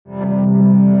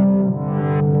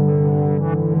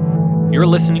You're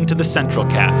listening to the Central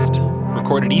Cast,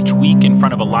 recorded each week in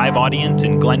front of a live audience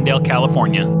in Glendale,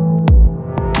 California.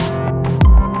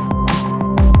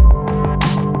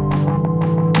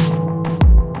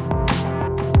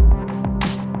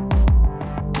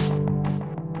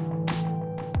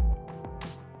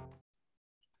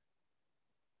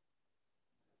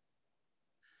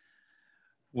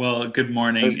 Well, good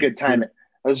morning. It was good timing. It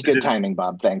was good timing,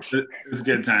 Bob. Thanks. It was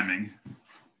good timing.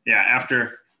 Yeah,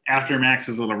 after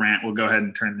Max's little rant, we'll go ahead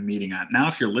and turn the meeting on. Now,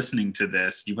 if you're listening to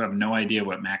this, you have no idea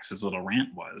what Max's little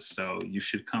rant was. So you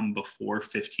should come before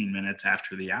 15 minutes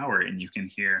after the hour and you can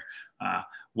hear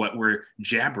what we're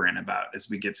jabbering about as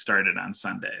we get started on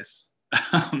Sundays.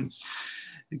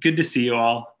 Good to see you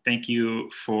all. Thank you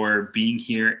for being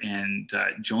here and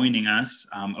joining us.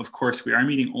 Of course, we are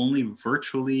meeting only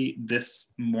virtually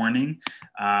this morning.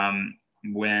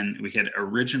 When we had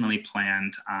originally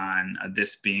planned on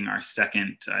this being our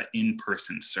second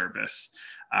in-person service.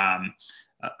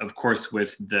 Of course,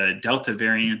 with the Delta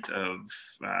variant of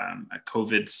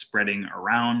COVID spreading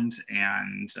around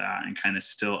and kind of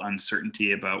still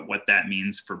uncertainty about what that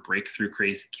means for breakthrough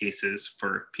cases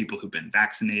for people who've been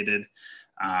vaccinated.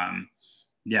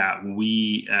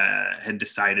 We had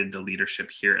decided, the leadership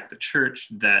here at the church,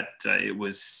 that it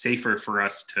was safer for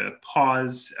us to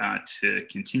pause, to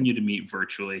continue to meet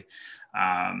virtually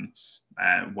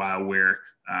while we're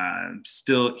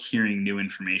still hearing new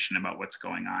information about what's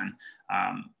going on.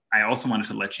 I also wanted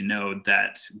to let you know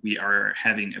that we are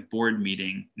having a board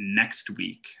meeting next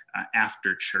week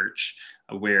after church,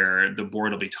 where the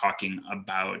board will be talking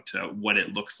about what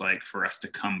it looks like for us to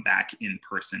come back in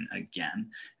person again.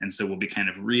 And so we'll be kind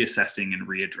of reassessing and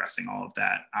readdressing all of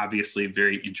that. Obviously,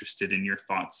 very interested in your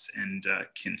thoughts and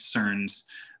concerns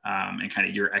and kind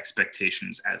of your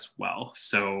expectations as well.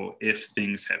 So if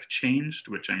things have changed,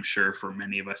 which I'm sure for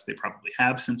many of us they probably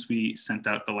have since we sent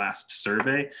out the last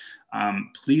survey,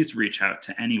 please reach out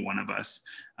to any one of us,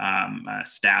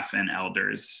 staff and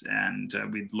elders, and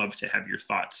we'd love to have your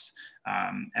thoughts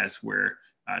as we're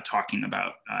talking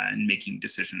about and making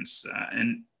decisions.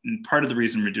 And part of the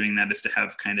reason we're doing that is to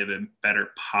have kind of a better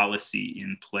policy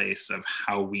in place of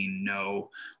how we know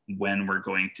when we're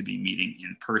going to be meeting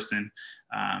in person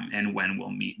and when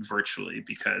we'll meet virtually,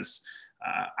 because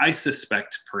I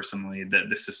suspect personally that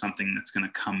this is something that's going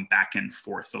to come back and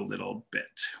forth a little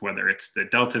bit, whether it's the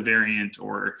Delta variant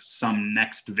or some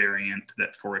next variant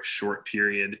that for a short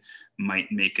period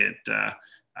might make it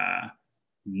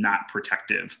not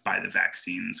protective by the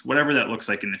vaccines. Whatever that looks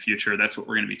like in the future, that's what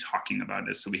we're going to be talking about,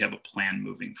 is so we have a plan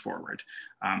moving forward.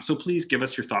 So please give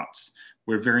us your thoughts.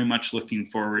 We're very much looking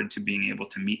forward to being able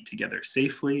to meet together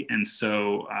safely. And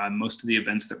so most of the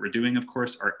events that we're doing, of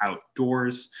course, are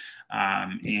outdoors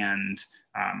and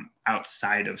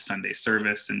outside of Sunday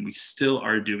service. And we still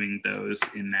are doing those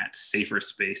in that safer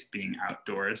space, being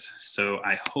outdoors. So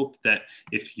I hope that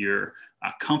if you're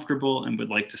comfortable and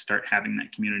would like to start having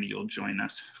that community, you'll join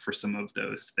us for some of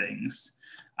those things.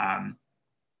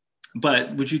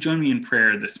 But would you join me in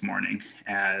prayer this morning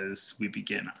as we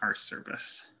begin our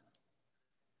service?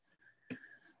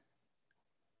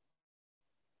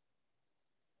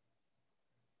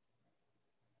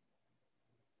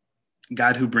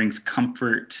 God, who brings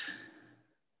comfort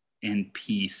and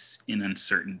peace in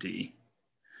uncertainty,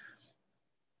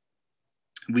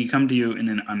 we come to you in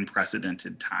an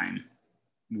unprecedented time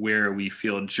where we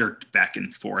feel jerked back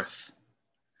and forth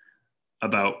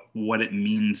about what it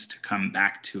means to come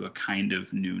back to a kind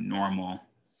of new normal.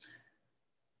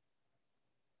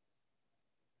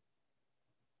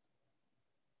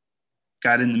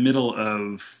 God, in the middle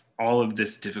of all of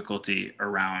this difficulty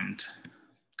around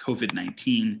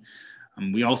COVID-19,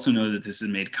 we also know that this has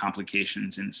made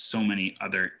complications in so many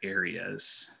other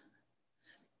areas,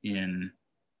 in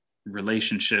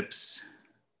relationships,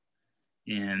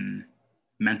 in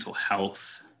mental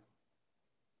health,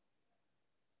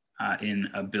 in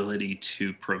ability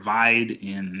to provide,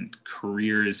 in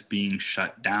careers being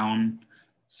shut down,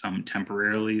 some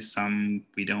temporarily, some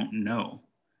we don't know.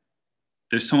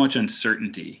 There's so much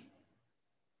uncertainty.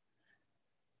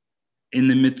 In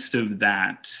the midst of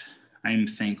that, I'm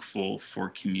thankful for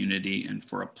community and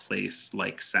for a place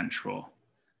like Central,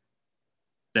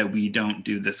 that we don't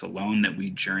do this alone, that we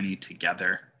journey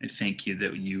together. I thank you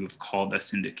that you have called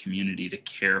us into community to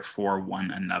care for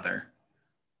one another.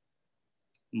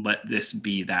 Let this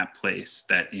be that place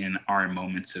that in our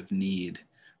moments of need,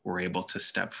 we're able to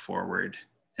step forward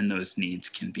and those needs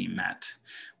can be met.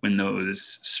 When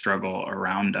those struggle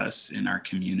around us in our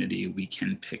community, we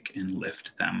can pick and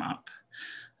lift them up.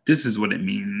 This is what it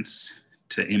means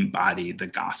to embody the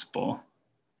gospel,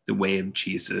 the way of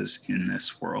Jesus in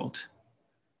this world.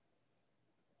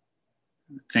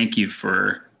 Thank you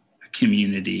for a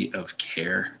community of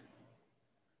care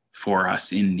for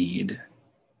us in need.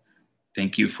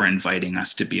 Thank you for inviting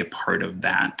us to be a part of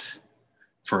that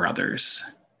for others.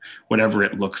 Whatever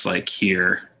it looks like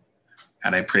here,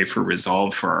 God, I pray for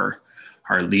resolve for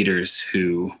our leaders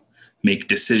who make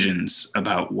decisions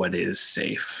about what is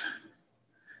safe.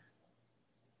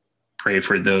 Pray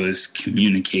for those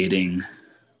communicating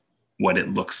what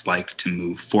it looks like to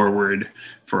move forward,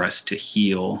 for us to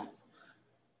heal.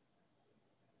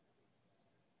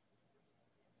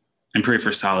 And pray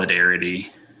for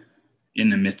solidarity in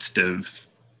the midst of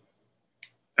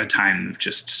a time of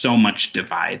just so much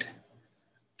divide,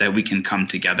 that we can come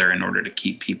together in order to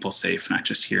keep people safe, not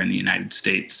just here in the United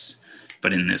States,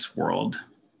 but in this world.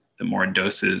 The more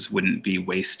doses wouldn't be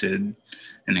wasted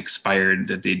and expired,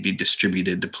 that they'd be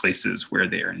distributed to places where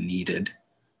they are needed,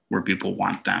 where people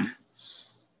want them.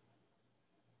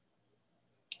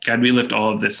 God, we lift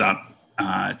all of this up,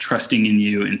 trusting in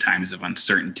you in times of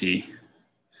uncertainty,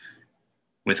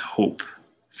 with hope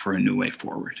for a new way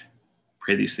forward.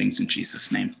 Pray these things in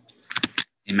Jesus' name.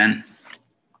 Amen.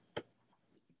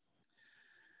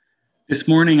 This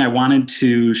morning, I wanted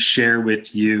to share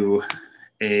with you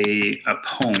a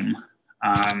poem,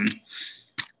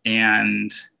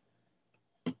 and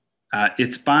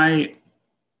it's by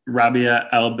Rabia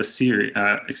al-Basri,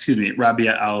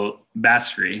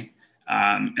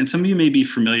 and some of you may be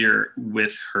familiar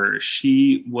with her.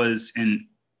 She was an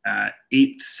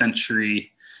 8th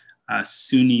century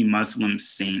Sunni Muslim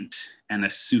saint and a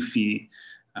Sufi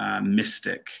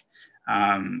mystic.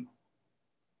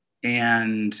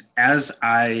 And as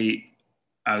I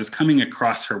was coming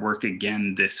across her work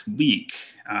again this week,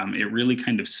 it really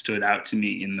kind of stood out to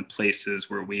me in the places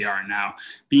where we are now,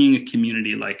 being a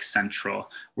community like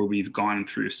Central, where we've gone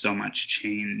through so much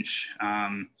change.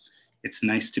 It's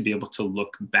nice to be able to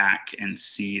look back and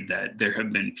see that there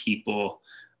have been people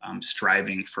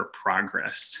striving for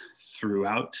progress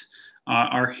throughout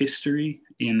our history,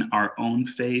 in our own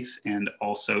faith and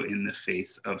also in the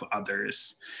faith of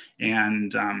others.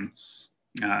 And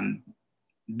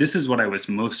this is what I was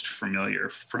most familiar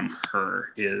from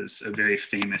her, is a very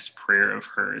famous prayer of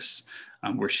hers,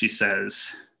 where she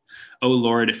says, "O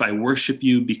Lord, if I worship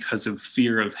you because of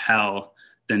fear of hell,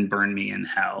 then burn me in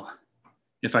hell.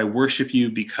 If I worship you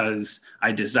because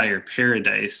I desire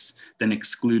paradise, then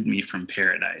exclude me from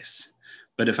paradise.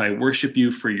 But if I worship you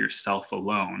for yourself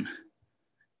alone,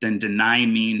 then deny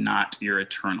me not your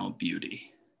eternal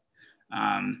beauty."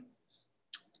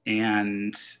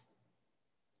 And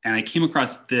I came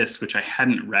across this, which I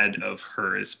hadn't read of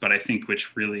hers, but I think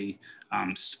which really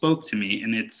spoke to me.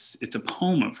 And it's a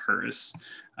poem of hers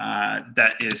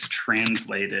that is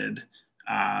translated.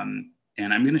 And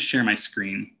I'm going to share my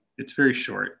screen. It's very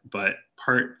short, but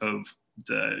part of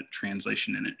the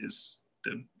translation in it is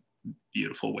the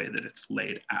beautiful way that it's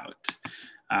laid out.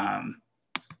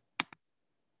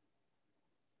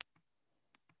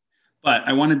 But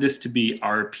I wanted this to be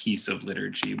our piece of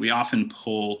liturgy. We often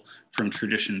pull from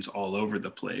traditions all over the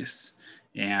place.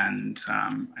 And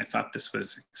I thought this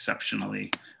was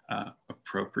exceptionally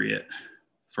appropriate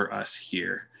for us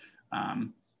here,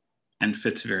 and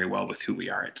fits very well with who we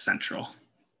are at Central.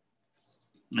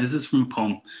 This is from a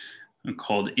poem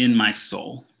called "In My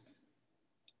Soul."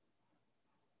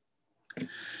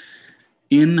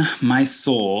 In my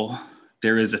soul,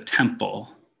 there is a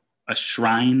temple, a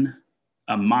shrine,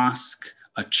 a mosque,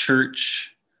 a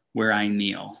church where I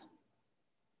kneel.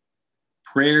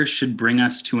 Prayer should bring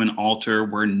us to an altar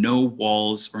where no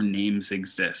walls or names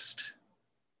exist.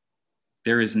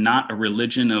 There is not a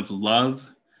religion of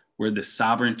love where the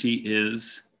sovereignty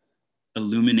is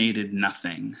illuminated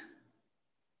nothing.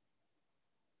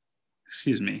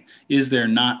 Is there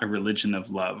not a religion of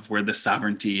love where the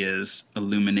sovereignty is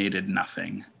illuminated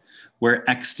nothing, where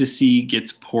ecstasy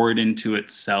gets poured into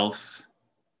itself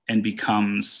and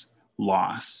becomes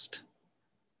lost,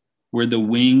 where the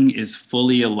wing is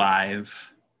fully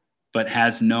alive but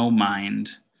has no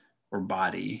mind or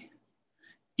body?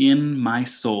 In my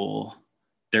soul,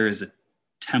 there is a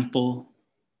temple,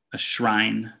 a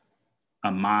shrine,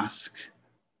 a mosque,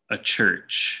 a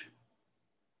church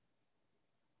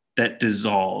that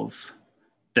dissolve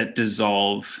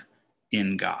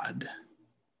in God.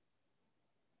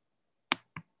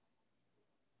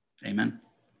 Amen.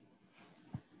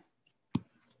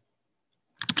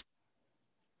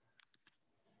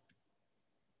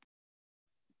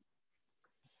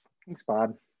 Thanks,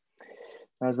 Bob.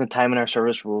 Now's the time in our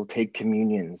service we'll take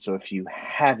communion. So if you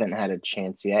haven't had a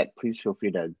chance yet, please feel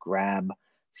free to grab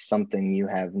something you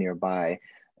have nearby.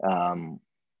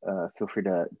 Feel free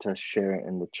to share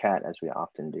in the chat, as we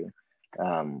often do.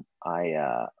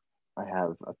 I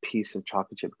have a piece of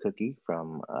chocolate chip cookie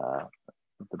from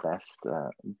the best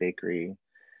bakery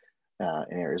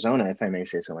in Arizona, if I may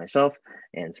say so myself,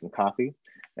 and some coffee.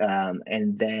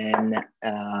 And then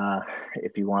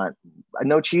if you want,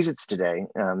 no Cheez-Its today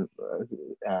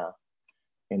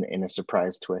in a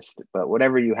surprise twist, but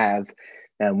whatever you have,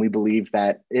 we believe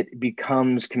that it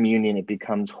becomes communion, it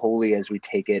becomes holy as we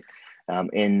take it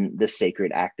in the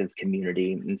sacred act of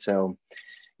community. And so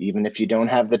even if you don't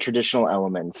have the traditional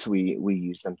elements, we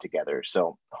use them together.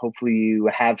 So hopefully you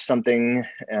have something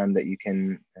that you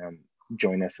can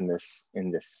join us in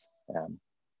this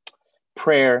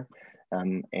prayer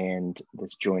and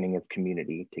this joining of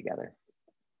community together.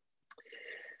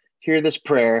 Hear this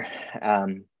prayer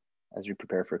as we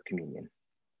prepare for communion.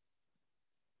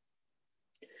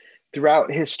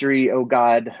 Throughout history, O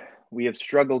God, we have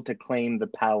struggled to claim the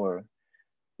power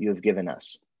you have given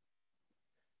us.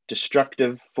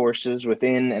 Destructive forces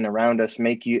within and around us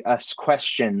make us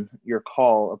question your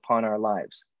call upon our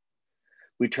lives.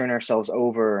 We turn ourselves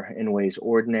over in ways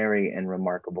ordinary and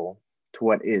remarkable to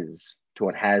what is, to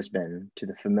what has been, to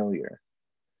the familiar.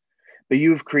 But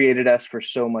you've created us for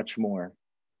so much more.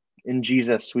 In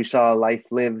Jesus, we saw a life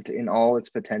lived in all its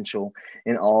potential,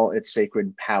 in all its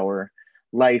sacred power,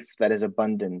 life that is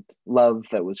abundant, love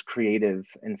that was creative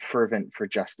and fervent for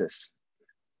justice.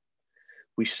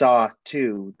 We saw,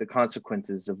 too, the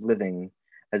consequences of living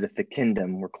as if the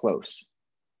kingdom were close.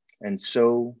 And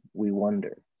so we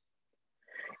wonder,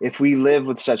 if we live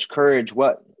with such courage,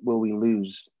 what will we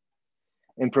lose?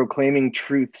 In proclaiming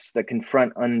truths that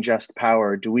confront unjust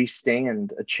power, do we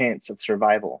stand a chance of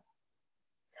survival?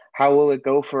 How will it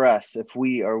go for us if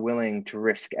we are willing to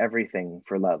risk everything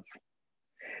for love?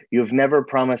 You have never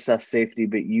promised us safety,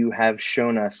 but you have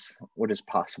shown us what is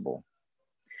possible.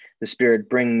 The Spirit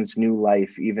brings new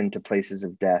life even to places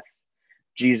of death.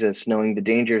 Jesus, knowing the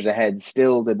dangers ahead,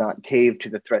 still did not cave to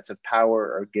the threats of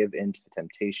power or give in to the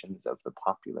temptations of the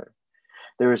popular.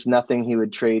 There is nothing he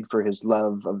would trade for his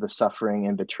love of the suffering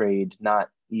and betrayed, not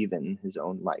even his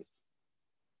own life.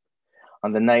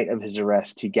 On the night of his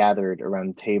arrest, he gathered around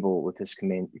the table with his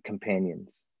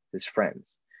companions, his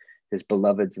friends, his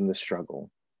beloveds in the struggle,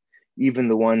 even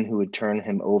the one who would turn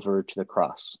him over to the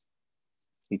cross.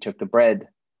 He took the bread,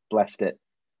 blessed it,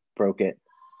 broke it,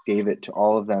 gave it to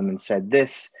all of them, and said,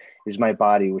 "This is my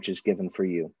body, which is given for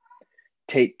you.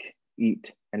 Take,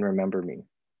 eat, and remember me."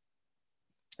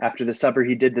 After the supper,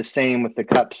 he did the same with the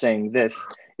cup, saying, "This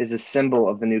is a symbol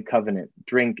of the new covenant.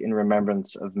 Drink in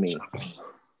remembrance of me."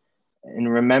 In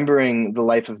remembering the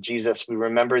life of Jesus, we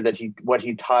remember that what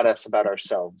he taught us about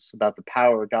ourselves, about the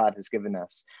power God has given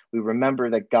us. We remember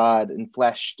that God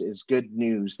enfleshed is good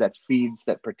news that feeds,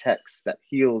 that protects, that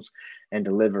heals, and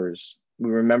delivers. We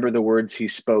remember the words he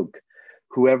spoke: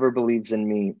 "Whoever believes in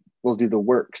me will do the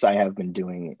works I have been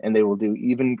doing, and they will do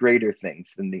even greater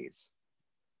things than these."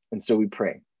 And so we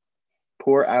pray,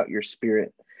 pour out your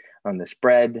Spirit on this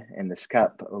bread and this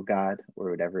cup, O God, or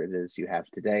whatever it is you have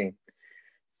today.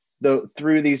 Though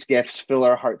through these gifts, fill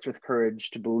our hearts with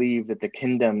courage to believe that the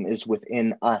kingdom is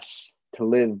within us, to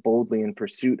live boldly in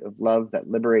pursuit of love that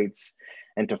liberates,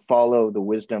 and to follow the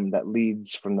wisdom that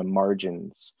leads from the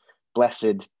margins.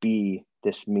 Blessed be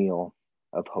this meal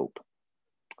of hope.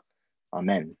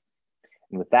 Amen.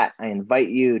 And with that, I invite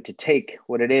you to take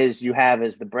what it is you have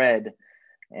as the bread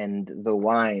and the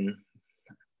wine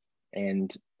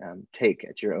and take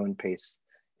at your own pace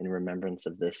in remembrance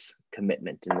of this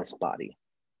commitment in this body.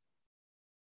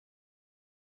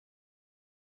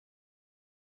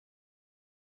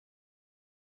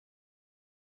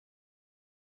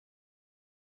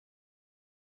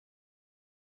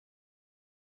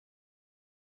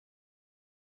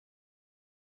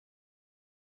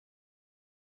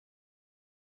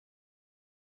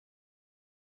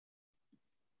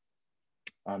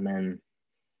 Amen.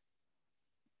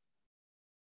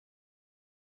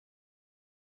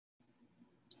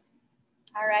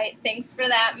 All right, thanks for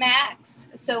that, Max.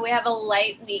 So we have a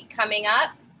light week coming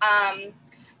up.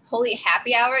 Holy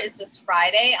Happy Hour is this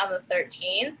Friday on the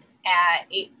 13th at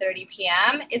 8:30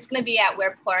 p.m. It's going to be at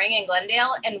We're Pouring in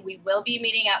Glendale, and we will be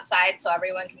meeting outside so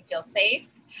everyone can feel safe.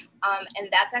 And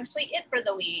that's actually it for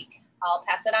the week. I'll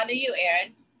pass it on to you,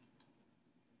 Aaron.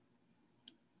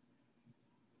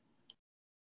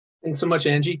 Thanks so much,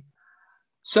 Angie.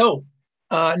 So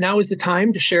now is the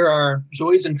time to share our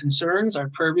joys and concerns, our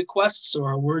prayer requests, or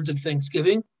our words of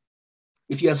thanksgiving.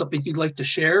 If you have something you'd like to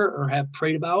share or have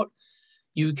prayed about,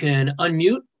 you can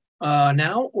unmute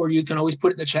now, or you can always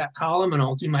put it in the chat column, and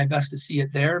I'll do my best to see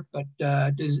it there. But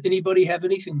does anybody have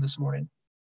anything this morning?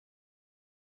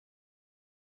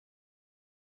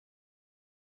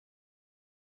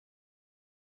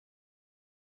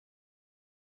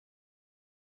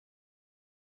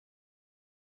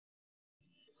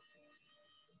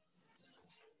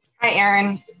 Hi,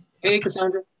 Aaron. Hey,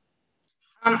 Cassandra.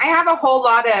 I have a whole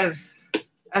lot of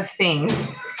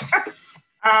things.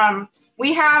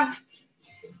 We have,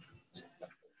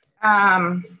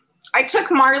 I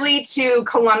took Marley to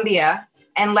Colombia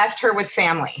and left her with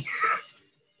family.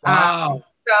 Wow.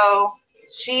 So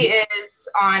she is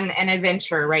on an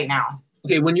adventure right now.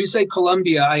 Okay, when you say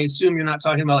Columbia, I assume you're not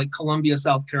talking about like Columbia,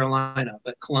 South Carolina,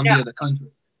 but Columbia, the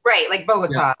country. Right, like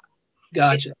Bogota.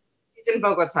 Yeah. Gotcha. She's in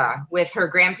Bogota with her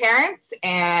grandparents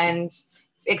and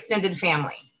extended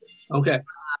family. Okay.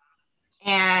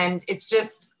 And it's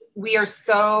just, we are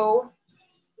so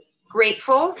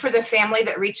grateful for the family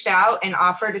that reached out and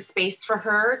offered a space for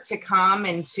her to come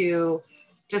and to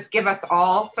just give us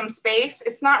all some space.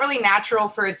 It's not really natural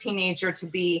for a teenager to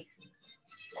be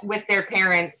with their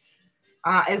parents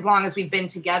as long as we've been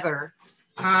together.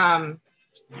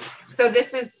 So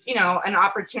this is, you know, an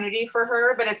opportunity for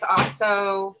her, but it's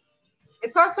also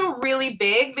really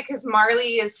big because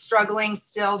Marley is struggling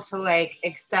still to like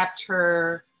accept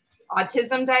her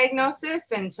autism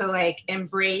diagnosis and to like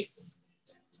embrace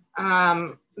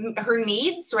her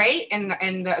needs, right?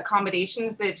 And the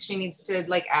accommodations that she needs to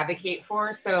like advocate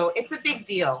for. So it's a big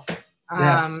deal.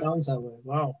 Yeah, sounds that way.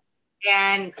 Wow.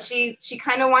 And she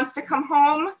kind of wants to come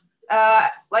home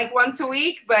like once a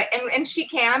week, but and she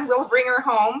can. We'll bring her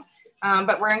home,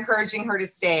 but we're encouraging her to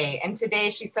stay. And today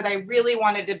she said, I really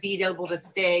wanted to be able to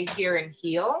stay here and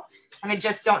heal, and I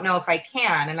just don't know if I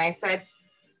can. And I said,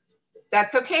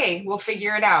 that's okay. We'll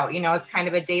figure it out. You know, it's kind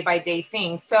of a day by day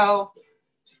thing. So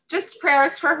just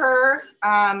prayers for her,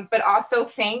 but also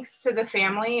thanks to the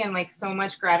family and like so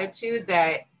much gratitude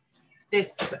that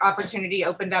this opportunity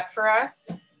opened up for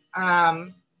us.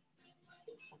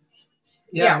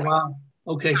 Yeah. Wow.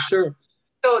 Okay, sure.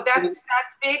 So that's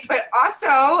big, but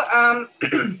also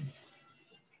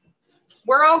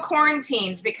we're all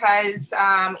quarantined because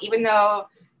even though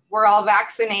we're all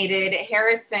vaccinated,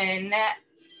 Harrison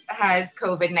has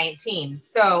COVID-19.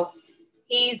 So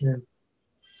he's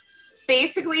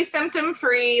basically symptom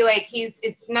free. Like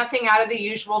it's nothing out of the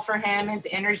usual for him. His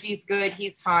energy's good.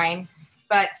 He's fine.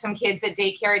 But some kids at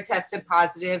daycare had tested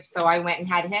positive. So I went and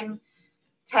had him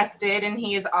tested and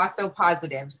he is also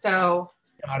positive. So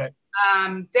got it.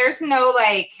 There's no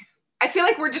like, I feel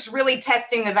like we're just really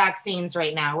testing the vaccines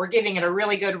right now. We're giving it a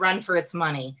really good run for its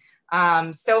money.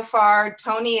 So far,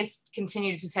 Tony has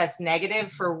continued to test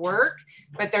negative for work,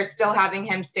 but they're still having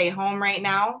him stay home right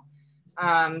now.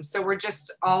 So we're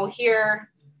just all here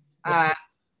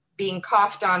being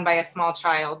coughed on by a small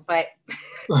child, but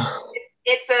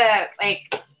it's a,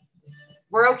 like,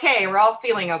 we're okay. We're all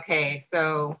feeling okay.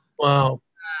 So, wow.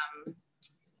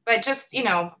 But just, you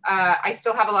know, I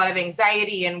still have a lot of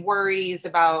anxiety and worries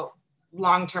about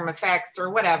long-term effects or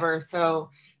whatever. So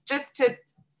just to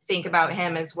think about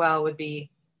him as well would be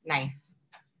nice.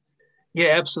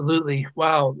 Yeah, absolutely.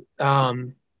 Wow. I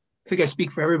think I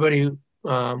speak for everybody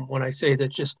when I say that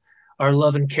just our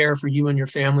love and care for you and your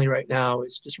family right now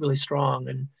is just really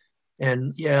strong.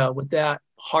 And yeah, with that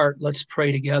heart, let's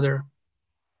pray together.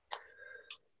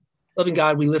 Loving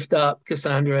God, we lift up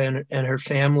Cassandra and her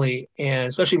family, and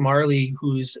especially Marley,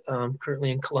 who's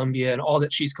currently in Colombia and all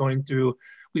that she's going through.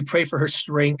 We pray for her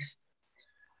strength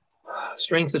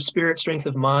of spirit, strength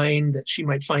of mind, that she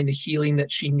might find the healing that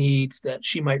she needs, that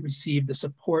she might receive the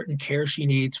support and care she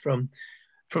needs from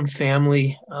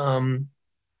family and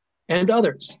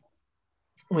others.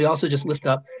 We also just lift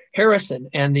up Harrison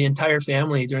and the entire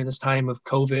family during this time of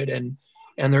COVID and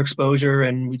their exposure.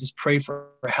 And we just pray for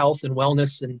health and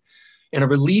wellness and a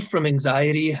relief from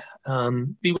anxiety.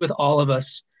 Be with all of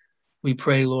us, we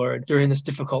pray, Lord, during this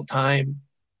difficult time.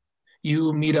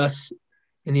 You meet us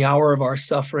in the hour of our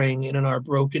suffering and in our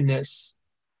brokenness,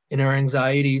 in our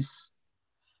anxieties,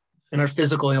 in our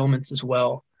physical ailments as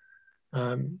well.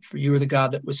 For you are the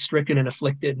God that was stricken and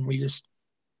afflicted, and we just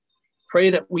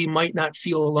pray that we might not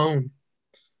feel alone.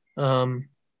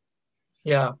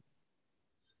 Yeah,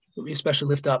 but we especially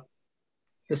lift up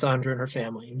Cassandra and her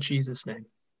family in Jesus' name.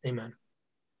 Amen.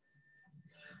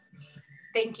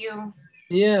 Thank you.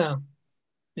 Yeah.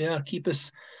 Keep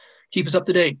us up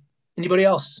to date. Anybody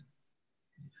else?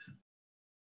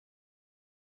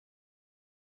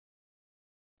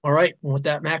 All right. Well, with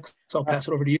that, Max, I'll pass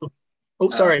it over to you. Oh,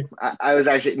 sorry. I was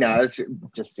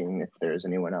just seeing if there's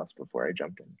anyone else before I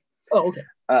jumped in. Oh, okay.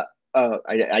 I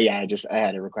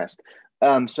had a request.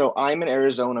 So I'm in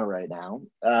Arizona right now,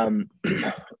 and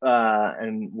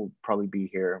we'll probably be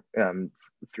here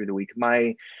through the week.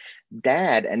 My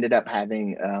dad ended up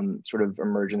having sort of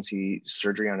emergency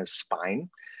surgery on his spine.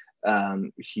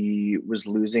 He was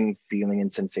losing feeling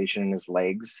and sensation in his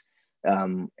legs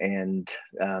And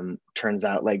turns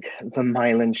out like the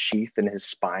myelin sheath in his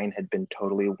spine had been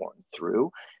totally worn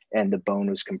through, and the bone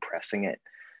was compressing it.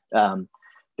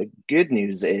 The good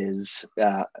news is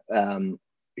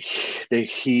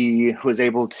he was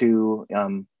able to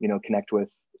connect with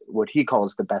what he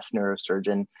calls the best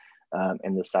neurosurgeon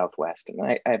in the Southwest, and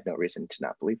I have no reason to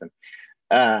not believe him.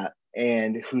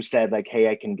 And who said like, hey,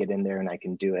 I can get in there and I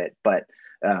can do it. But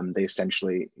they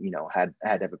essentially, had to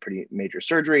have a pretty major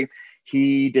surgery.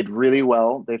 He did really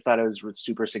well. They thought it was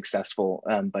super successful,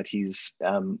 but he's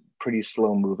pretty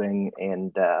slow moving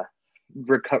and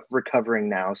recovering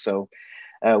now. So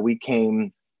we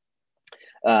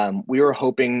were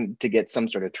hoping to get some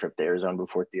sort of trip to Arizona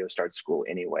before Theo starts school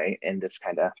anyway. And this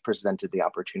kind of presented the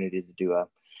opportunity to do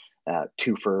a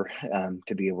twofer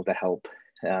to be able to help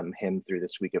him through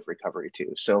this week of recovery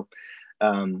too. So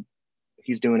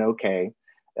he's doing okay,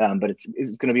 but it's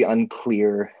going to be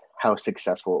unclear how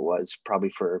successful it was, probably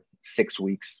for 6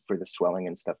 weeks for the swelling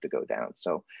and stuff to go down.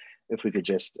 So if we could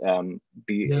just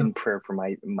be in prayer for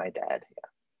my dad. Yeah.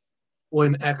 Boy,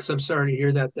 Max, I'm sorry to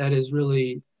hear that. That is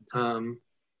really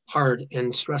hard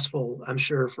and stressful, I'm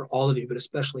sure, for all of you, but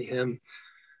especially him.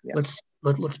 Yeah.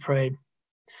 Let's pray.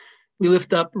 We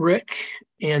lift up Rick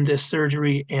and this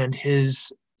surgery and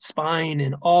his spine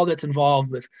and all that's involved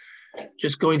with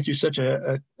just going through such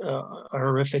a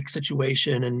horrific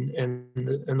situation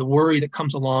and the worry that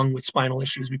comes along with spinal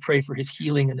issues. We pray for his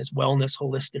healing and his wellness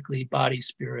holistically, body,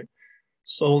 spirit,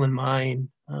 soul, and mind.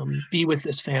 Be with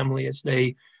this family as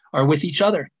they are with each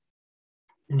other.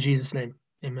 In Jesus' name,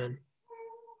 amen.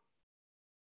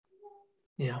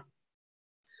 Yeah.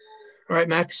 All right,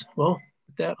 Max. Well,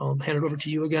 with that, I'll hand it over to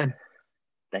you again.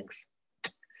 Thanks.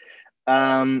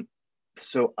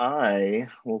 So I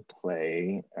will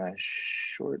play a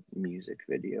short music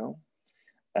video.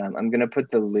 I'm going to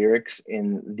put the lyrics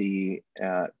in the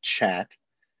chat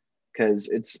because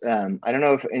it's, I don't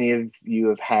know if any of you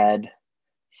have had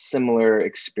similar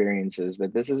experiences,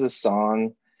 but this is a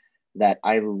song that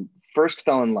I first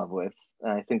fell in love with,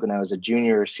 I think when I was a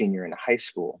junior or senior in high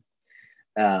school,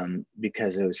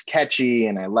 because it was catchy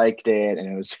and I liked it and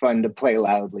it was fun to play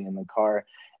loudly in the car.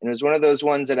 And it was one of those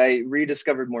ones that I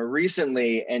rediscovered more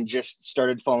recently and just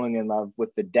started falling in love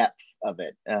with the depth of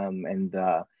it, and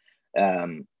the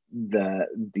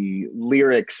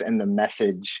lyrics and the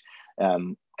message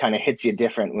kind of hits you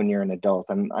different when you're an adult.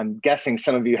 I'm guessing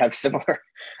some of you have similar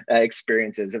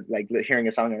experiences of like hearing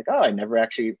a song like, oh, I never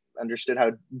actually understood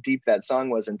how deep that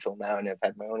song was until now, and I've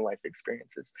had my own life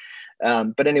experiences.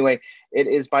 But anyway, it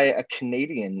is by a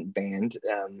Canadian band.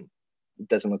 It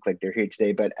doesn't look like they're here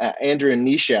today, but Andrew and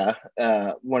Nisha,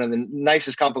 one of the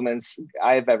nicest compliments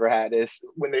I've ever had is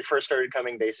when they first started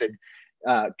coming, they said,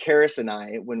 Karis and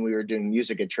I, when we were doing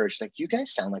music at church, like, you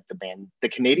guys sound like the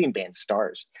Canadian band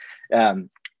Stars.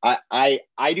 I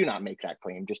do not make that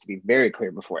claim, just to be very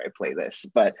clear before I play this,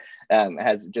 but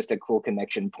has just a cool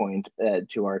connection point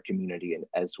to our community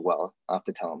as well. I'll have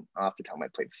to tell them I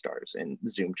played Stars in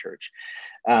Zoom church.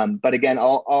 But again,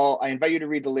 I invite you to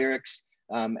read the lyrics.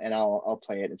 And I'll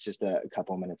play it. It's just a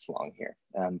couple minutes long here.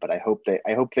 But I hope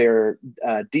they're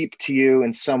deep to you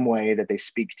in some way, that they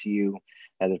speak to you,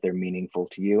 that they're meaningful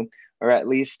to you, or at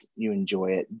least you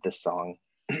enjoy it. The song,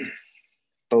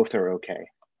 both are okay.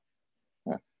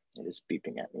 Huh, it is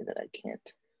beeping at me that I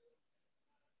can't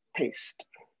paste.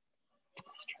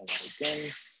 Let's try that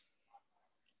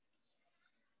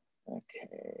again.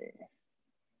 Okay.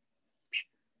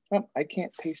 Oh, I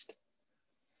can't paste.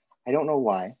 I don't know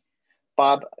why.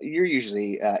 Bob, you're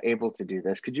usually able to do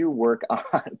this. Could you work on,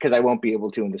 because I won't be able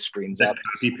to when the screen's up.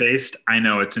 Copy paste. I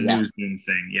know it's a new Zoom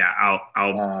thing. Yeah,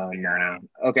 I'll figure it out.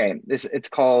 Okay, it's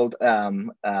called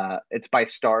it's by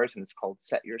Stars, and it's called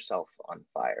 "Set Yourself on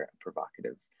Fire."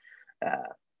 Provocative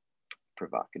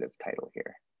title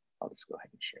here. I'll just go ahead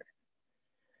and share.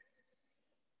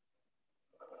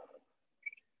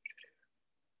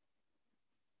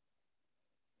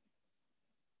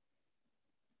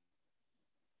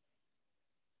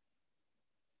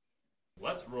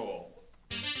 Let's roll.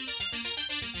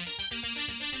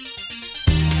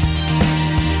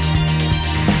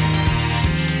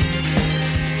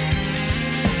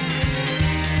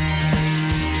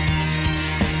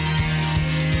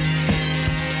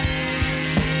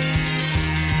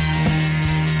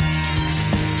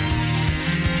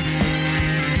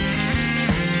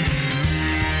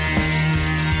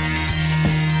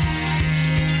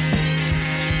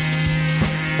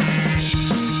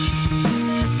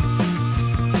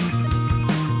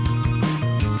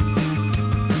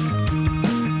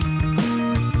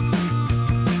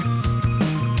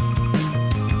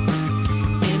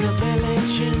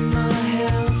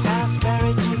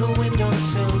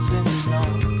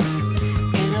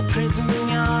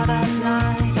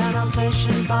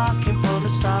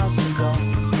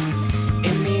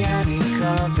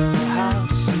 another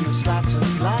house, and the slats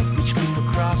of light which creep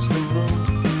across the room.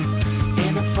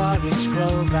 In a forest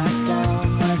grove right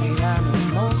down where the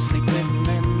animals sleep hidden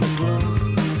in the gloom.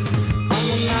 On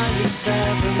the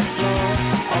 97th floor,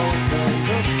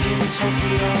 overlooking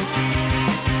Tokyo.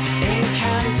 In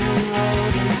Camden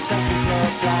Road, in the second floor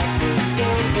flat with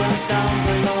Gilbert down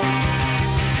below.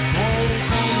 There is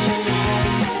only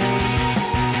one thing.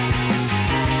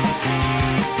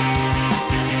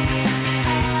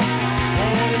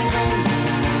 There is only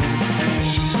one thing.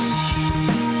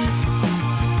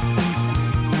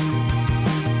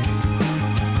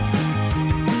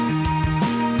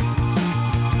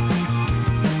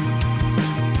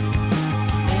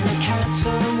 In a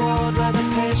cancer ward where the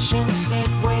patients sit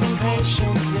waiting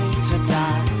patiently to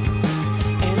die.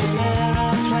 In an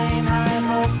aeroplane high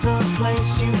above the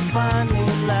place you finally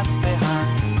left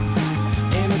behind.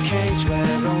 In a cage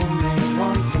where only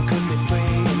one thing could be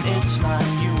free, and it's not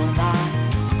you and I.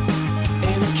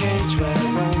 In a cage where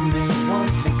only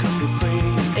one thing could be free,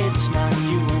 and it's not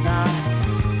you and I.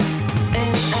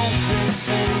 In every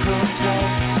single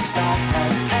place that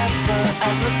has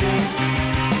ever been.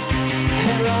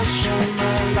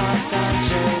 Hiroshima, Los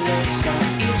Angeles, and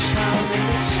each town in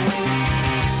between.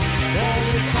 There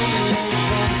is only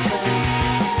one thing.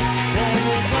 There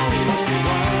is only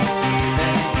one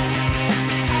thing.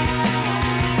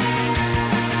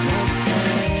 One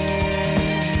thing.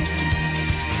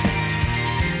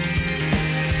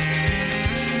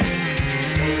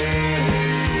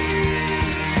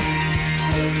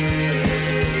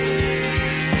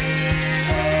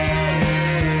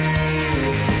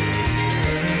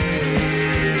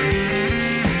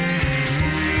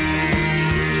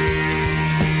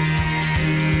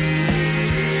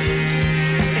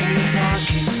 In the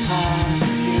darkest part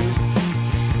of you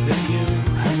that you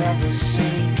have ever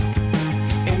seen,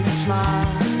 in the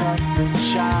smile of the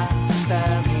child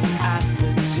staring at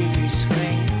the TV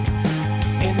screen,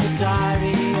 in the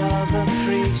diary of a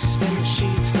priest, in the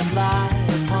sheets that lie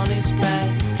upon his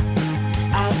bed,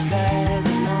 out there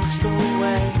amongst the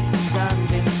waves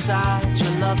and inside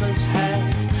your lover's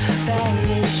head, there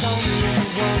is only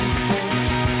one thing.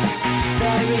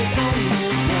 There is only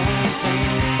one thing.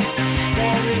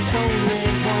 There is only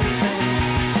one thing.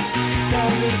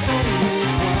 There is only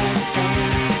one thing.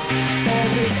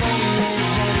 There is only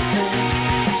one thing.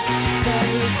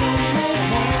 There is only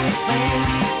one thing.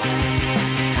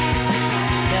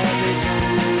 There is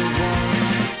only one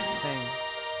thing.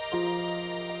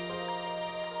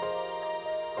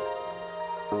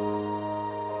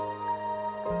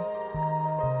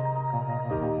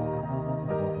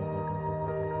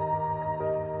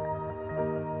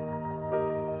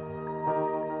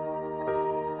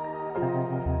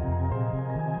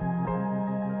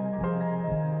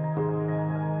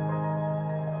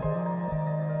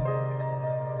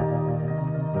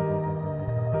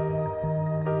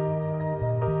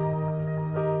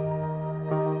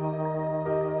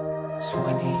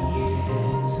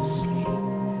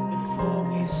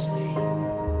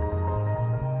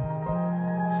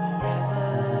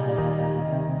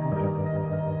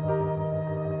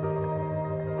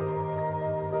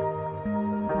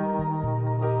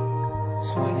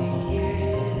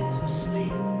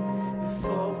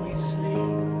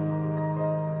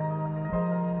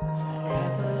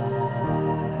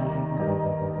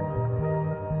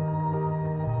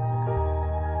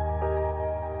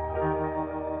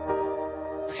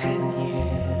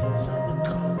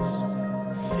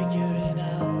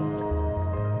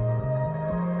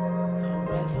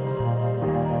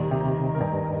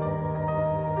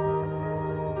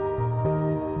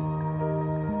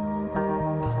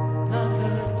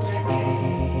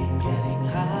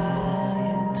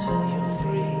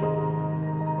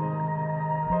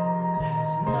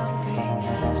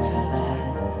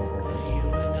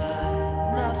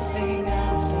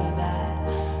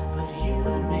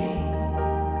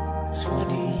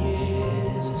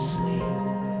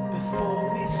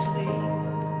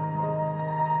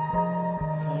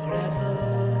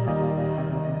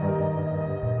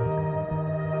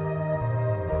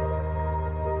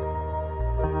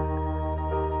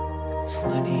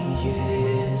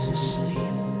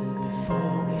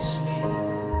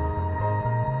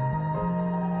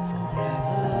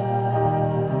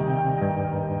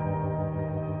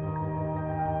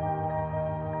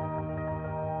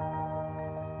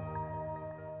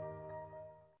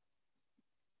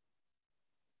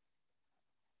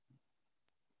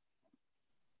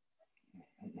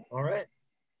 All right.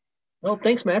 Well,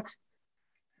 thanks, Max.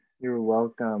 You're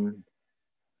welcome.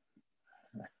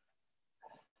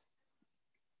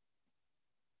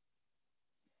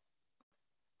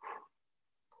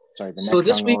 Sorry, the So next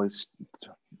this song week, always.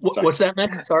 Sorry. what's that,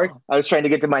 Max? Sorry. I was trying to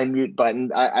get to my mute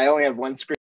button. I only have one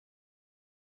screen.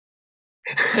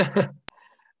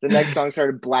 The next song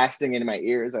started blasting into my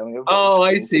ears. I only have one Oh,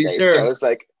 I screen see. today, Sure. so I was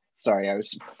like, sorry, I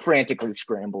was frantically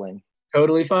scrambling.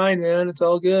 Totally fine, man. It's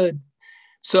all good.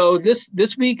 So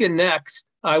this week and next,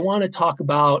 I want to talk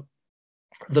about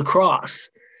the cross.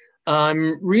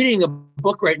 I'm reading a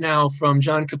book right now from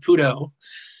John Caputo,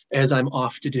 as I'm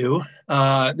off to do.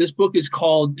 This book is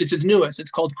called, it's his newest, it's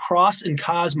called Cross and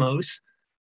Cosmos.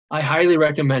 I highly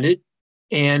recommend it.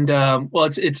 And well,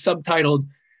 it's subtitled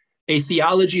A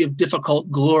Theology of Difficult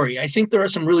Glory. I think there are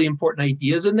some really important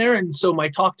ideas in there. And so my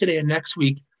talk today and next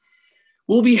week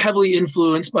will be heavily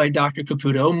influenced by Dr.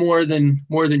 Caputo, more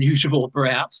than usual,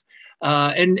 perhaps.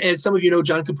 And as some of you know,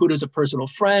 John Caputo is a personal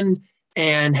friend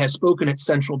and has spoken at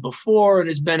Central before and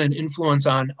has been an influence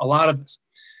on a lot of us.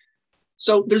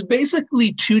 So there's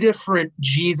basically two different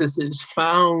Jesuses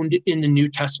found in the New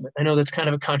Testament. I know that's kind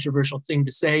of a controversial thing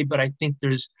to say, but I think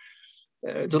there's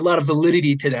a lot of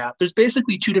validity to that. There's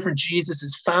basically two different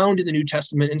Jesuses found in the New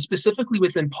Testament, and specifically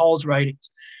within Paul's writings.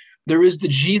 There is the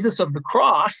Jesus of the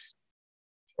cross,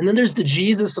 and then there's the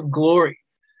Jesus of glory.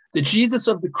 The Jesus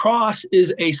of the cross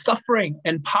is a suffering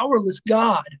and powerless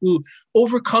God who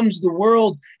overcomes the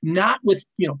world not with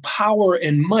power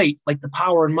and might, like the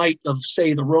power and might of,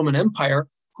 say, the Roman Empire,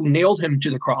 who nailed him to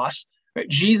the cross. Right?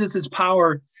 Jesus's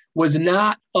power was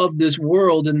not of this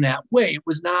world in that way. It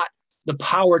was not the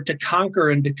power to conquer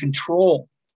and to control,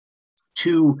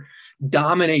 to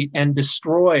dominate and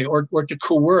destroy, or to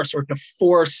coerce or to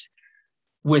force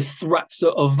with threats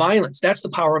of violence. That's the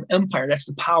power of empire. That's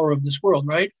the power of this world,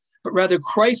 right? But rather,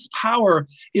 Christ's power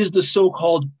is the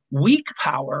so-called weak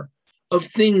power of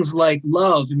things like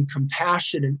love and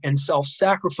compassion and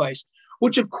self-sacrifice,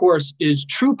 which of course is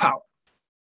true power,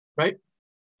 right?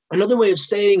 Another way of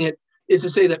saying it is to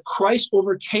say that Christ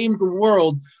overcame the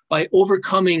world by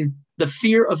overcoming the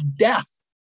fear of death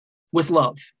with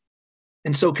love.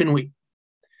 And so can we.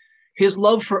 His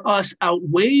love for us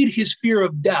outweighed his fear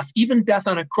of death, even death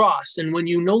on a cross. And when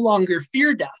you no longer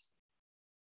fear death,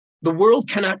 the world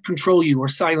cannot control you or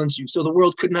silence you. So the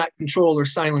world could not control or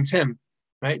silence him,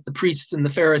 right? The priests and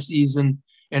the Pharisees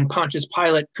and Pontius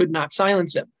Pilate could not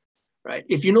silence him, right?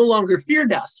 If you no longer fear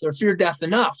death or fear death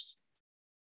enough,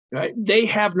 right? They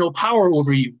have no power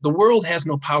over you. The world has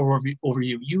no power over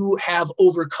you. You have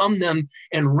overcome them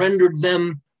and rendered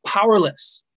them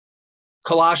powerless.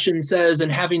 Colossians says,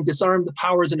 and having disarmed the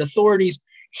powers and authorities,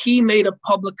 he made a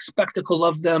public spectacle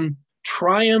of them,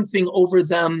 triumphing over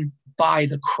them by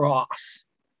the cross.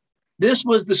 This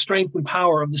was the strength and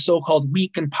power of the so-called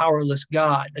weak and powerless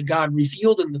God, the God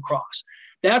revealed in the cross.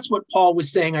 That's what Paul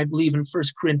was saying, I believe, in 1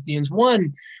 Corinthians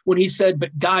 1, when he said,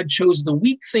 but God chose the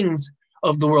weak things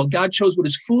of the world. God chose what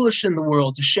is foolish in the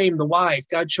world to shame the wise.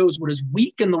 God chose what is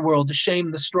weak in the world to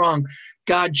shame the strong.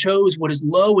 God chose what is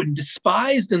low and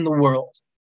despised in the world,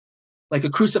 like a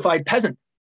crucified peasant.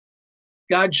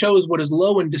 God chose what is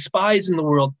low and despised in the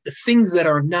world, the things that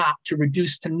are not, to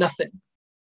reduce to nothing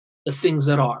the things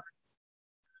that are.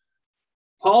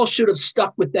 Paul should have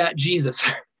stuck with that Jesus,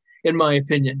 in my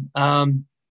opinion.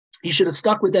 He should have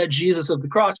stuck with that Jesus of the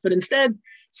cross, but instead,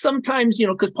 sometimes,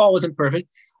 because Paul wasn't perfect,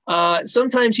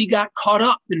 sometimes he got caught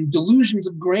up in delusions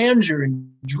of grandeur and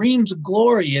dreams of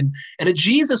glory and a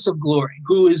Jesus of glory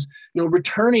who is,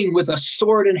 returning with a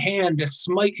sword in hand to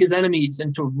smite his enemies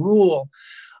and to rule.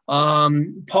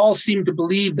 Paul seemed to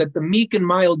believe that the meek and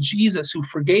mild Jesus who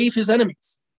forgave his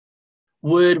enemies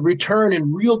would return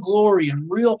in real glory and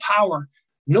real power,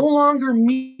 no longer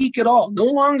meek at all, no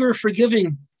longer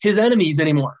forgiving his enemies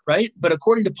anymore, right? But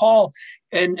according to Paul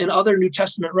and other New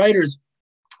Testament writers,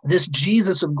 this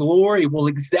Jesus of glory will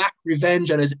exact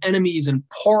revenge on his enemies and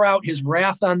pour out his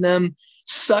wrath on them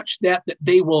such that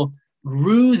they will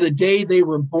rue the day they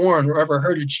were born or ever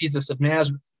heard of Jesus of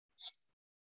Nazareth.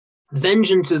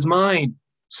 Vengeance is mine,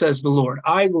 says the Lord.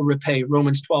 I will repay,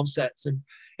 Romans 12 says.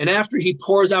 And after he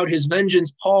pours out his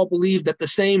vengeance, Paul believed that the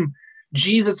same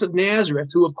Jesus of Nazareth,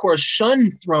 who of course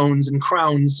shunned thrones and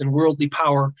crowns and worldly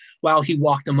power while he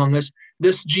walked among us,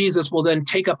 this Jesus will then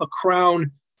take up a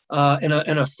crown and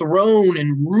a throne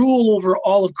and rule over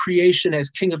all of creation as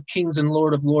King of Kings and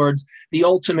Lord of Lords, the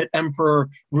ultimate emperor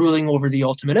ruling over the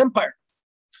ultimate empire.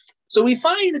 So we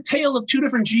find a tale of two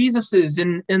different Jesuses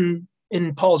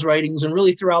in Paul's writings and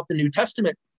really throughout the New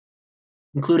Testament,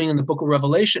 including in the book of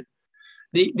Revelation.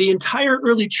 The entire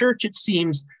early church, it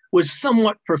seems, was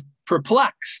somewhat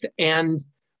perplexed and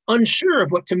unsure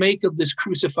of what to make of this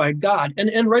crucified God,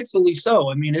 and rightfully so.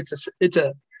 I mean,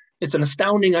 it's an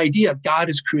astounding idea. God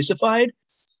is crucified.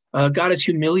 God is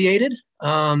humiliated.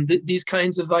 These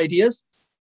kinds of ideas.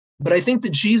 But I think the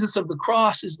Jesus of the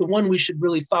cross is the one we should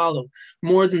really follow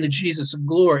more than the Jesus of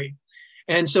glory.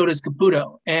 And so does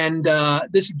Caputo. And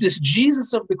this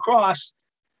Jesus of the cross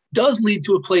does lead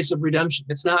to a place of redemption.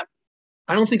 It's not,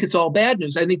 I don't think it's all bad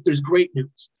news. I think there's great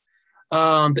news,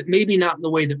 but maybe not in the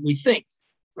way that we think,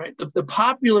 right? The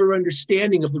popular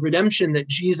understanding of the redemption that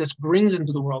Jesus brings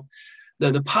into the world,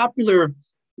 the popular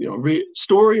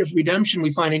story of redemption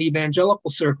we find in evangelical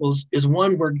circles is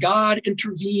one where God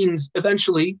intervenes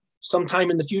eventually, sometime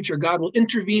in the future. God will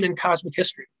intervene in cosmic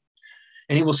history,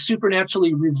 and he will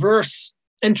supernaturally reverse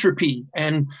entropy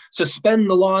and suspend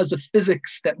the laws of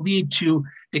physics that lead to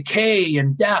decay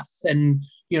and death and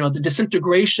the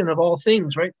disintegration of all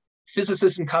things, right?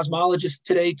 Physicists and cosmologists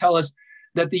today tell us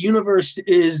that the universe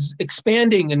is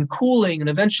expanding and cooling, and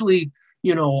eventually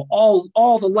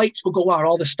all the lights will go out,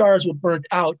 all the stars will burn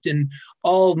out, and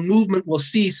all movement will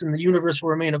cease, and the universe will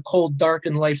remain a cold, dark,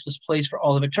 and lifeless place for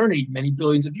all of eternity, many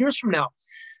billions of years from now,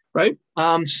 right?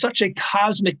 Such a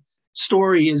cosmic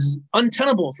story is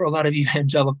untenable for a lot of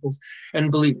evangelicals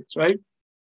and believers, right?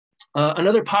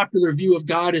 Another popular view of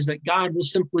God is that God will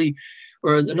simply,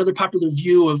 or another popular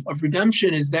view of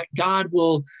redemption is that God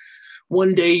will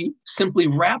one day simply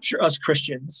rapture us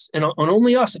Christians, and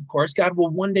only us, of course. God will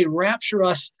one day rapture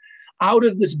us out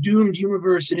of this doomed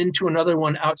universe and into another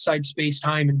one outside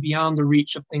space-time and beyond the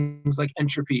reach of things like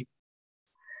entropy.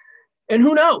 And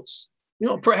who knows?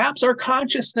 Perhaps our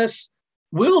consciousness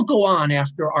will go on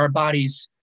after our bodies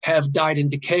have died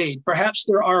and decayed. Perhaps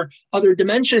there are other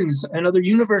dimensions and other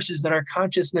universes that our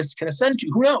consciousness can ascend to.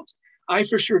 Who knows? I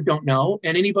for sure don't know.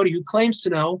 And anybody who claims to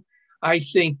know, I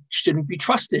think shouldn't be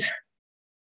trusted.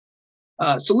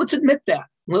 So let's admit that.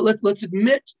 Let's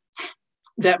admit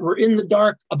that we're in the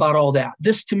dark about all that.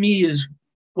 This, to me, is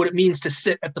what it means to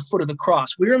sit at the foot of the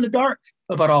cross. We're in the dark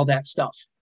about all that stuff.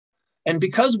 And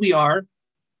because we are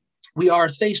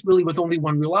faced really with only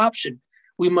one real option.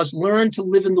 We must learn to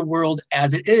live in the world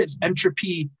as it is,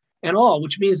 entropy and all,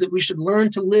 which means that we should learn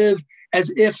to live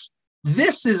as if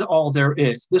this is all there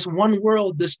is, this one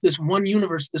world, this one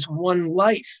universe, this one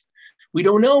life. We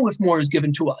don't know if more is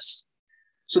given to us.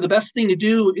 So the best thing to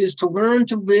do is to learn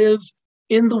to live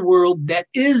in the world that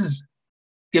is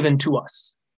given to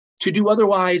us. To do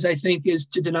otherwise, I think, is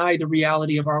to deny the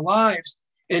reality of our lives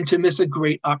and to miss a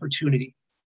great opportunity.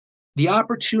 The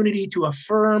opportunity to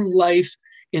affirm life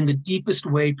in the deepest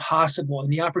way possible, and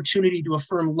the opportunity to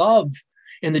affirm love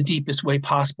in the deepest way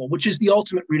possible, which is the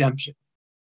ultimate redemption.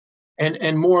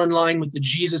 And more in line with the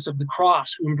Jesus of the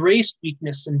cross, who embraced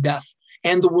weakness and death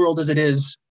and the world as it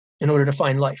is in order to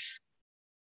find life.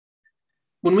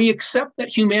 When we accept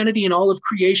that humanity and all of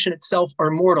creation itself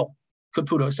are mortal,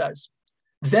 Caputo says,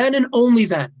 then and only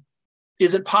then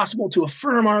is it possible to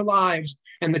affirm our lives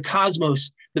and the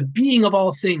cosmos, the being of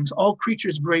all things, all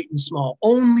creatures great and small.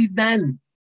 Only then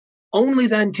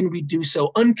can we do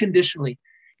so unconditionally,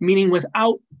 meaning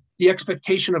without the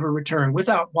expectation of a return,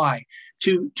 without why.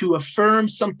 To affirm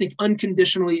something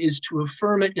unconditionally is to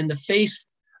affirm it in the face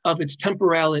of its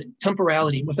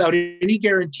temporality without any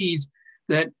guarantees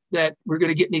that we're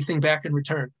going to get anything back in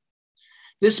return.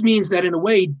 This means that in a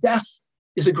way, death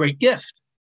is a great gift.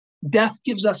 Death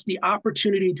gives us the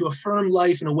opportunity to affirm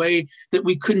life in a way that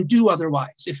we couldn't do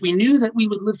otherwise. If we knew that we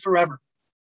would live forever,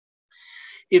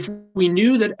 if we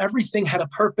knew that everything had a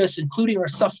purpose, including our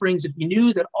sufferings, if we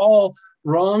knew that all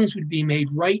wrongs would be made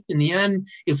right in the end,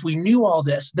 if we knew all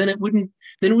this, then it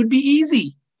would be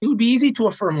easy. It would be easy to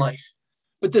affirm life.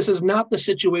 But this is not the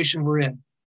situation we're in.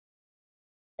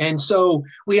 And so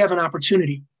we have an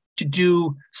opportunity to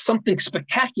do something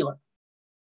spectacular.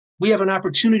 We have an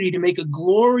opportunity to make a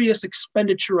glorious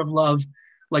expenditure of love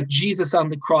like Jesus on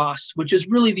the cross, which is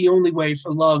really the only way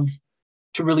for love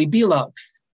to really be love.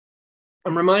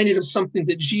 I'm reminded of something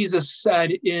that Jesus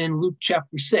said in Luke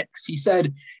chapter 6. He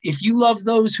said, if you love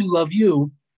those who love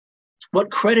you,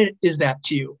 what credit is that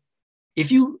to you?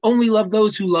 If you only love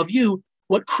those who love you,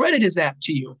 what credit is that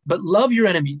to you? But love your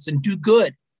enemies and do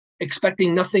good,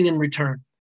 expecting nothing in return.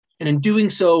 And in doing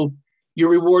so, your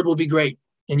reward will be great,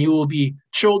 and you will be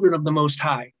children of the Most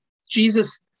High.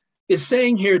 Jesus is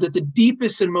saying here that the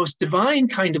deepest and most divine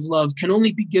kind of love can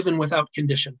only be given without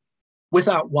condition,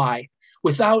 without why,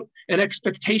 without an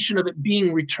expectation of it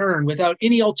being returned, without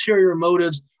any ulterior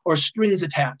motives or strings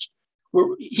attached.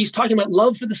 He's talking about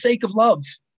love for the sake of love.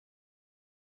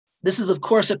 This is, of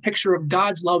course, a picture of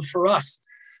God's love for us,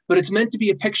 but it's meant to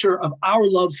be a picture of our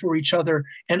love for each other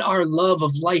and our love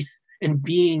of life and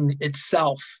being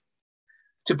itself.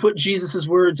 To put Jesus's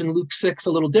words in Luke 6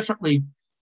 a little differently,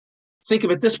 think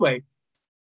of it this way.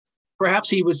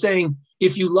 Perhaps he was saying,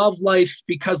 if you love life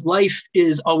because life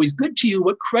is always good to you,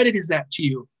 what credit is that to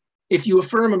you? If you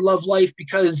affirm and love life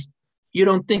because you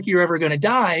don't think you're ever going to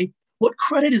die, what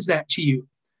credit is that to you?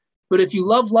 But if you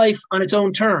love life on its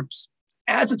own terms,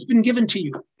 as it's been given to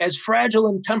you, as fragile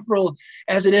and temporal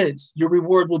as it is, your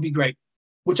reward will be great,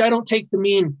 which I don't take to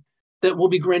mean that we'll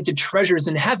be granted treasures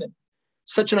in heaven.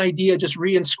 Such an idea just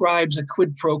reinscribes a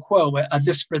quid pro quo, a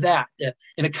this for that,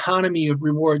 an economy of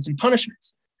rewards and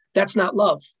punishments. That's not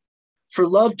love. For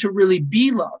love to really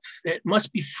be love, it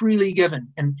must be freely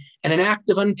given and an act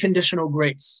of unconditional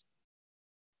grace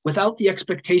without the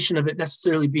expectation of it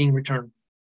necessarily being returned.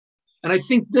 And I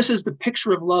think this is the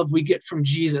picture of love we get from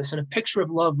Jesus and a picture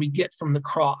of love we get from the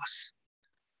cross.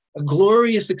 A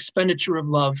glorious expenditure of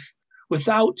love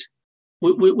without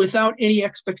any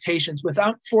expectations,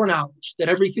 without foreknowledge that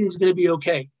everything's going to be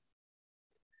okay.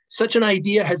 Such an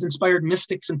idea has inspired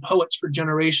mystics and poets for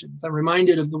generations. I'm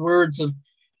reminded of the words of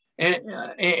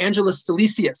Angelus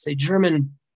Silesius, a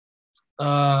German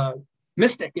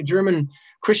mystic, a German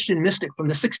Christian mystic from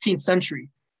the 16th century.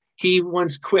 He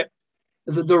once quipped,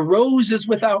 "The rose is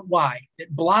without why.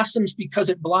 It blossoms because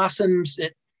it blossoms.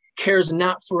 It cares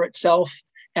not for itself,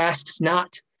 asks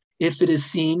not if it is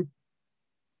seen."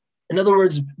 In other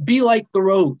words, be like the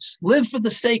rose. Live for the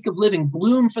sake of living.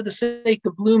 Bloom for the sake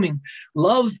of blooming.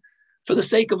 Love for the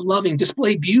sake of loving.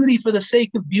 Display beauty for the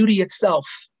sake of beauty itself.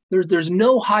 There's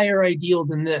no higher ideal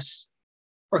than this.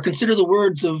 Or consider the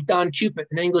words of Don Cupid,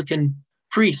 an Anglican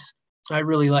priest I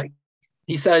really like.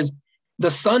 He says,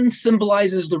 "The sun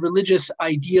symbolizes the religious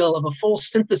ideal of a full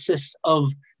synthesis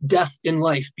of death in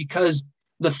life, because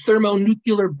the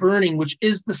thermonuclear burning, which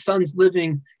is the sun's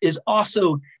living, is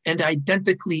also and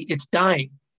identically its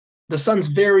dying. The sun's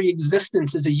very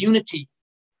existence is a unity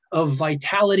of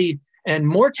vitality and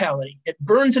mortality. It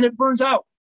burns and it burns out.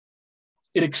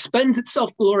 It expends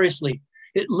itself gloriously.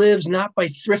 It lives not by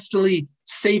thriftily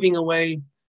saving away,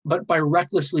 but by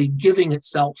recklessly giving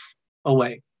itself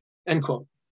away." End quote.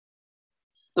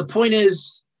 The point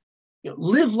is,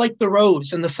 live like the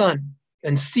rose and the sun,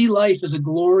 and see life as a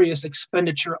glorious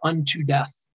expenditure unto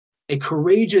death, a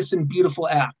courageous and beautiful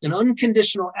act, an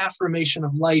unconditional affirmation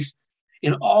of life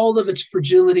in all of its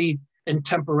fragility and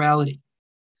temporality.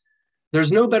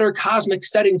 There's no better cosmic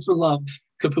setting for love,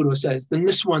 Caputo says, than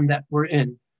this one that we're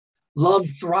in. Love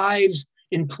thrives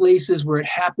in places where it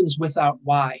happens without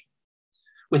why,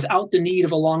 without the need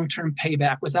of a long-term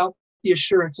payback, without the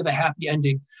assurance of a happy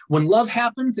ending. When love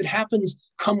happens, it happens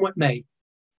come what may.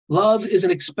 Love is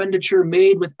an expenditure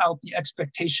made without the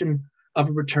expectation of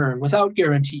a return, without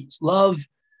guarantees. Love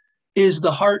is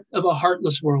the heart of a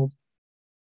heartless world,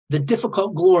 the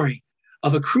difficult glory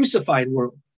of a crucified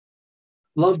world.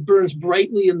 Love burns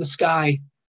brightly in the sky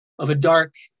of a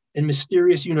dark and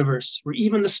mysterious universe where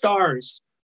even the stars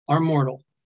are mortal.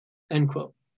 End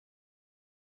quote.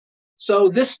 So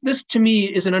this to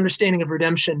me is an understanding of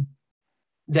redemption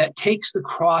that takes the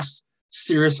cross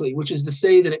seriously, which is to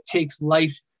say that it takes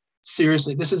life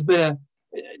seriously. This has been a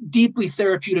deeply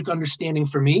therapeutic understanding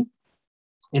for me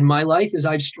in my life as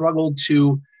I've struggled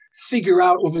to figure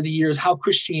out over the years how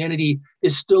Christianity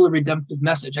is still a redemptive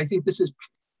message. I think this is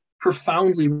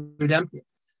profoundly redemptive.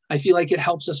 I feel like it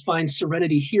helps us find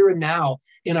serenity here and now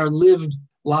in our lived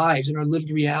lives, in our lived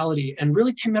reality, and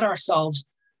really commit ourselves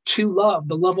to love,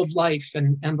 the love of life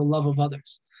and the love of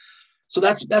others. So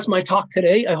that's my talk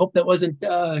today. I hope that wasn't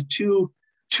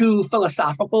too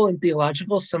philosophical and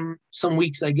theological. Some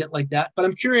weeks I get like that, but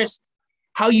I'm curious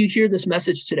how you hear this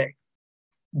message today.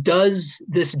 Does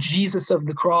this Jesus of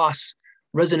the cross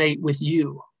resonate with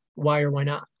you? Why or why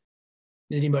not?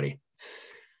 Anybody?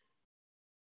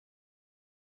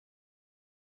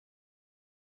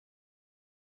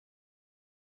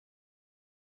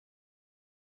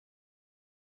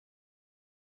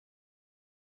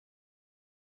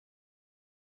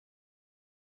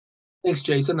 Thanks,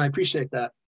 Jason. I appreciate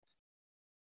that.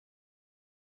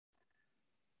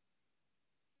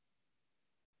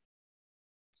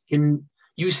 Can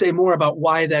you say more about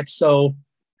why that's so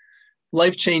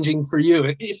life-changing for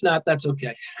you? If not, that's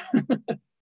okay.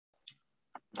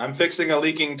 I'm fixing a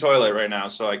leaking toilet right now,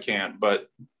 so I can't, but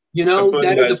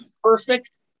that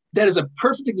is a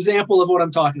perfect example of what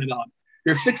I'm talking about.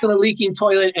 You're fixing a leaking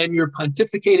toilet and you're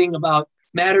pontificating about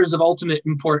matters of ultimate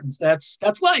importance. That's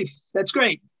life. That's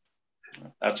great.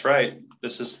 That's right.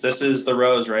 This is the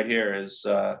rose right here, is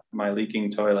my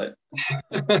leaking toilet.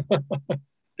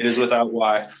 It is without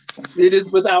why. It is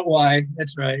without why.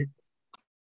 That's right.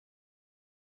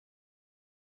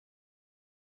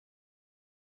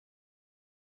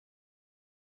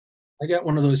 I got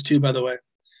one of those too, by the way.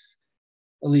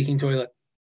 A leaking toilet.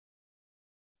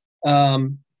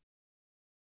 Akila,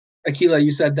 you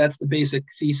said that's the basic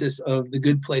thesis of The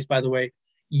Good Place, by the way.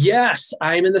 Yes,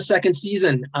 I'm in the second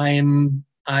season. I am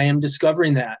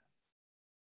discovering that.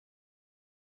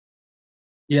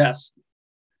 Yes.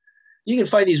 You can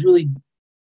find these really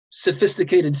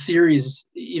sophisticated theories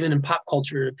even in pop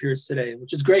culture, it appears today,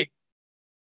 which is great.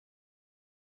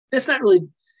 It's not really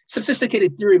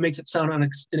sophisticated theory, makes it sound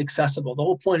inaccessible. The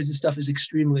whole point is this stuff is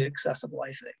extremely accessible,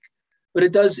 I think. But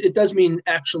it does mean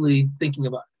actually thinking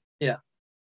about it. Yeah.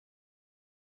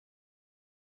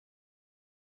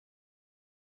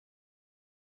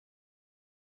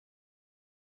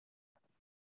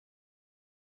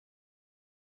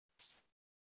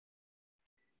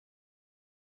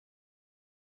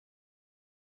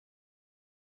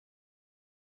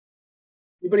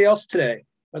 Anybody else today?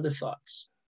 Other thoughts?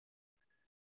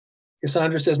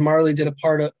 Cassandra says Marley did a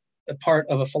part of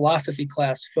a philosophy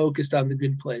class focused on the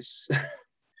good place.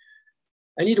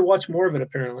 I need to watch more of it,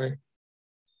 apparently.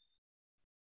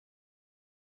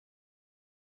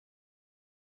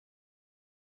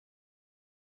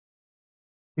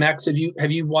 Max,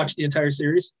 have you watched the entire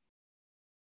series?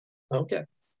 Okay.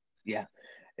 Yeah.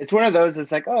 It's one of those,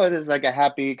 it's like, oh, it is like a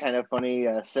happy, kind of funny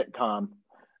sitcom.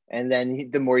 And then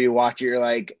the more you watch it, you're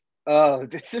like, oh,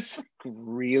 this is like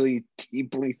really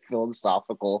deeply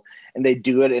philosophical. And they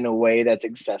do it in a way that's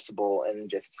accessible and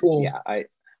just, Cool. Yeah, I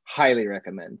highly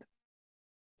recommend.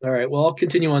 All right. Well, I'll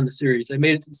continue on the series. I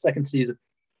made it to the second season.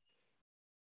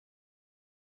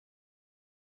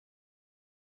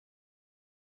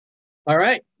 All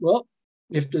right. Well,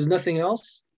 if there's nothing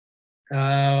else,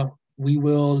 we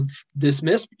will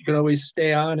dismiss. You can always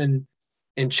stay on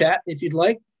and chat if you'd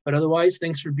like. But otherwise,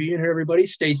 thanks for being here, everybody.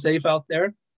 Stay safe out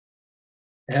there.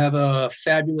 Have a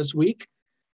fabulous week.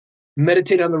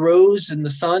 Meditate on the rose and the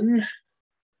sun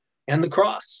and the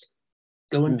cross.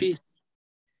 Go in peace.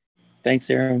 Thanks,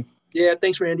 Aaron. Yeah,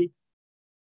 thanks, Randy.